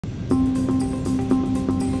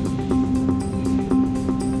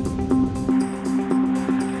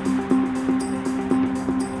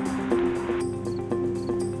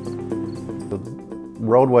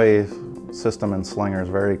roadway system in Slinger is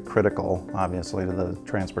very critical, obviously, to the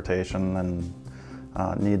transportation and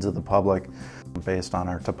needs of the public. Based on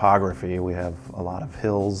our topography, we have a lot of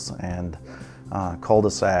hills and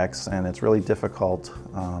cul-de-sacs, and it's really difficult.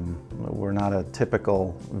 We're not a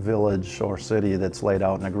typical village or city that's laid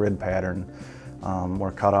out in a grid pattern.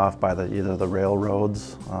 We're cut off by either the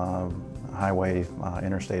railroads, Highway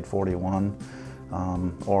Interstate 41,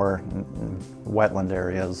 or wetland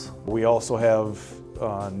areas. We also have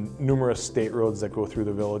numerous state roads that go through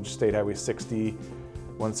the village. State Highway 60,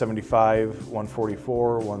 175,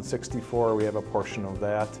 144, 164, we have a portion of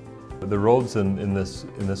that. The roads in this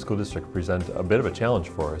school district present a bit of a challenge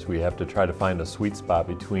for us. We have to try to find a sweet spot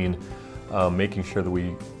between making sure that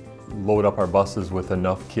we load up our buses with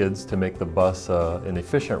enough kids to make the bus an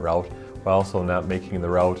efficient route, while also not making the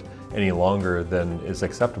route any longer than is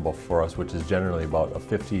acceptable for us, which is generally about a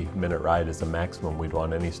 50-minute ride is the maximum we'd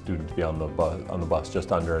want any student to be on the bus,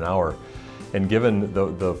 just under an hour. And given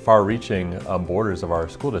the far-reaching borders of our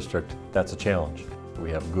school district, that's a challenge.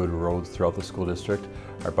 We have good roads throughout the school district.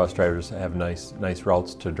 Our bus drivers have nice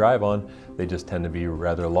routes to drive on. They just tend to be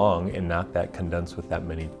rather long and not that condensed with that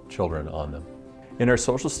many children on them. In our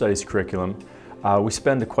social studies curriculum, we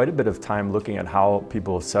spend quite a bit of time looking at how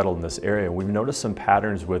people have settled in this area. We've noticed some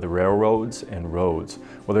patterns with railroads and roads,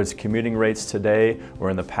 whether it's commuting rates today or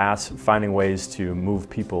in the past, finding ways to move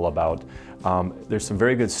people about. There's some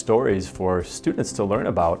very good stories for students to learn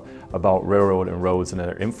about railroad and roads and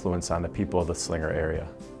their influence on the people of the Slinger area.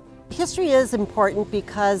 History is important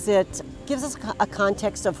because it gives us a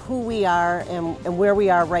context of who we are and where we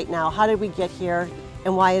are right now. How did we get here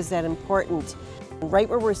and why is that important? Right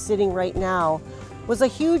where we're sitting right now was a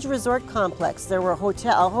huge resort complex. There were a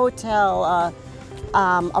hotel,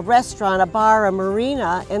 a restaurant, a bar, a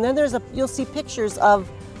marina, and then you'll see pictures of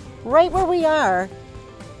right where we are.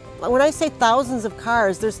 When I say thousands of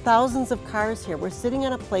cars, there's thousands of cars here. We're sitting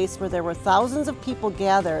in a place where there were thousands of people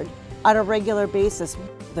gathered on a regular basis.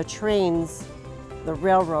 The trains, the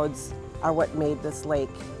railroads are what made this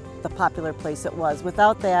lake the popular place it was.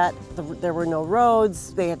 Without that, there were no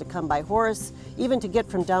roads. They had to come by horse. Even to get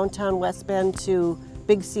from downtown West Bend to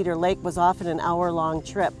Big Cedar Lake was often an hour-long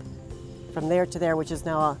trip from there to there, which is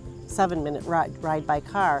now a 7-minute ride by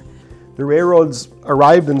car. The railroads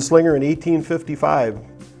arrived in Slinger in 1855.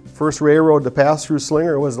 First railroad to pass through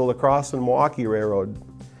Slinger was the La Crosse and Milwaukee Railroad.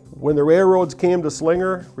 When the railroads came to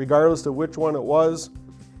Slinger, regardless of which one it was,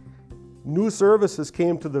 new services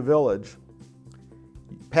came to the village.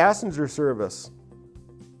 Passenger service,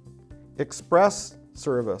 express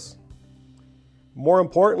service, more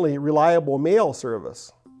importantly, reliable mail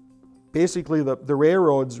service. Basically, the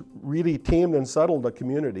railroads really tamed and settled the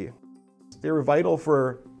community. They were vital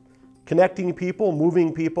for connecting people,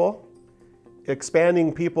 moving people,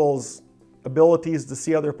 expanding people's abilities to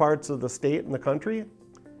see other parts of the state and the country.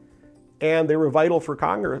 And they were vital for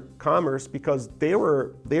commerce because they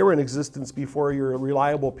were in existence before your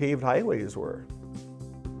reliable paved highways were.